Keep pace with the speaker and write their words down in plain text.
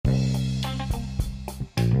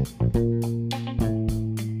For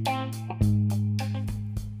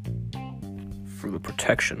the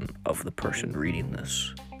protection of the person reading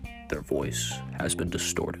this, their voice has been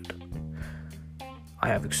distorted. I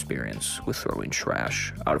have experience with throwing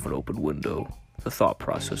trash out of an open window. The thought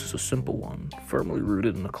process is a simple one, firmly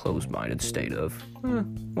rooted in a closed-minded state of,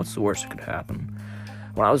 what's the worst that could happen?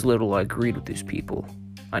 When I was little, I agreed with these people.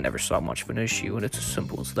 I never saw much of an issue, and it's as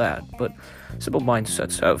simple as that, but simple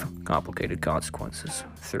mindsets have complicated consequences.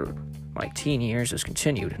 Through my teen years, this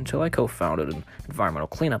continued until I co-founded an environmental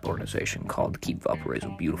cleanup organization called Keep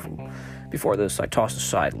Valparaiso Beautiful. Before this, I tossed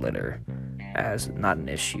aside litter as not an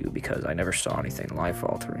issue because I never saw anything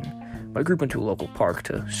life-altering. My group went to a local park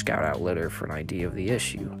to scout out litter for an idea of the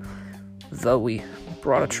issue. Though we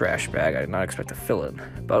brought a trash bag, I did not expect to fill it,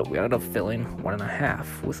 but we ended up filling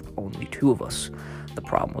 1.5 with only 2 of us. The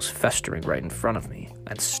problem was festering right in front of me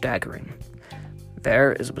and staggering.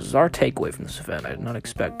 There is a bizarre takeaway from this event I did not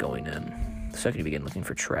expect going in. The second you begin looking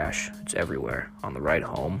for trash, it's everywhere. On the ride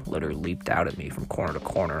home, litter leaped out at me from corner to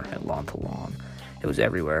corner and lawn to lawn. It was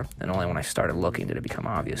everywhere, and only when I started looking did it become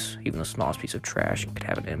obvious. Even the smallest piece of trash could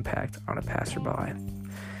have an impact on a passerby.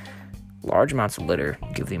 Large amounts of litter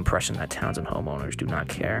give the impression that towns and homeowners do not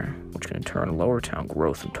care, which can in turn lower town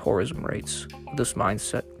growth and tourism rates. With this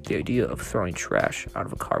mindset, the idea of throwing trash out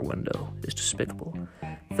of a car window is despicable.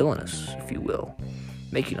 Villainous, if you will.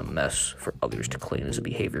 Making a mess for others to clean is a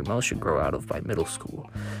behavior most should grow out of by middle school.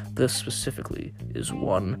 This specifically is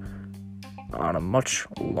one on a much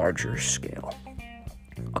larger scale.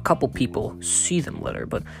 A couple people see them litter,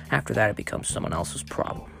 but after that it becomes someone else's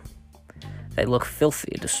problem. They look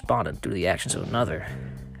filthy and despondent due to the actions of another.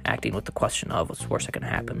 Acting with the question of what's worse that can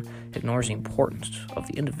happen ignores the importance of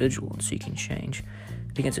the individual in seeking change.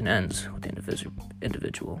 It begins and ends with the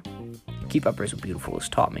individual. Keep Valparaiso Beautiful has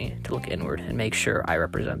taught me to look inward and make sure I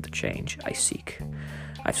represent the change I seek.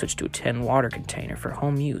 I've switched to a tin water container for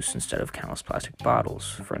home use instead of countless plastic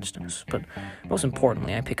bottles, for instance. But most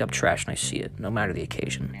importantly, I pick up trash when I see it, no matter the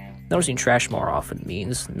occasion. Noticing trash more often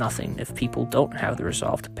means nothing if people don't have the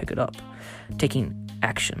resolve to pick it up. Taking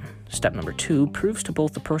action, step number 2, proves to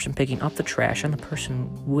both the person picking up the trash and the person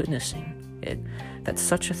witnessing it that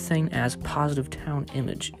such a thing as positive town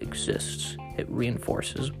image exists. It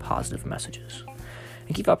reinforces positive messages.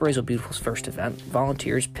 In Keep Valparaiso Beautiful's first event,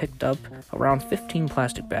 volunteers picked up around 15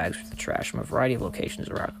 plastic bags with the trash from a variety of locations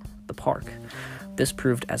around the park. This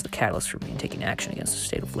proved as the catalyst for me in taking action against the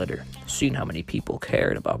state of litter. Seeing how many people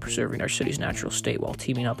cared about preserving our city's natural state while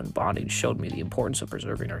teaming up and bonding showed me the importance of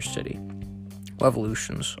preserving our city.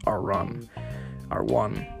 Revolutions are won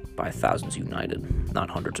by thousands united, not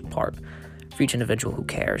hundreds apart. For each individual who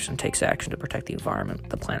cares and takes action to protect the environment,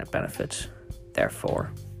 the planet benefits.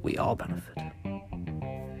 Therefore, we all benefit.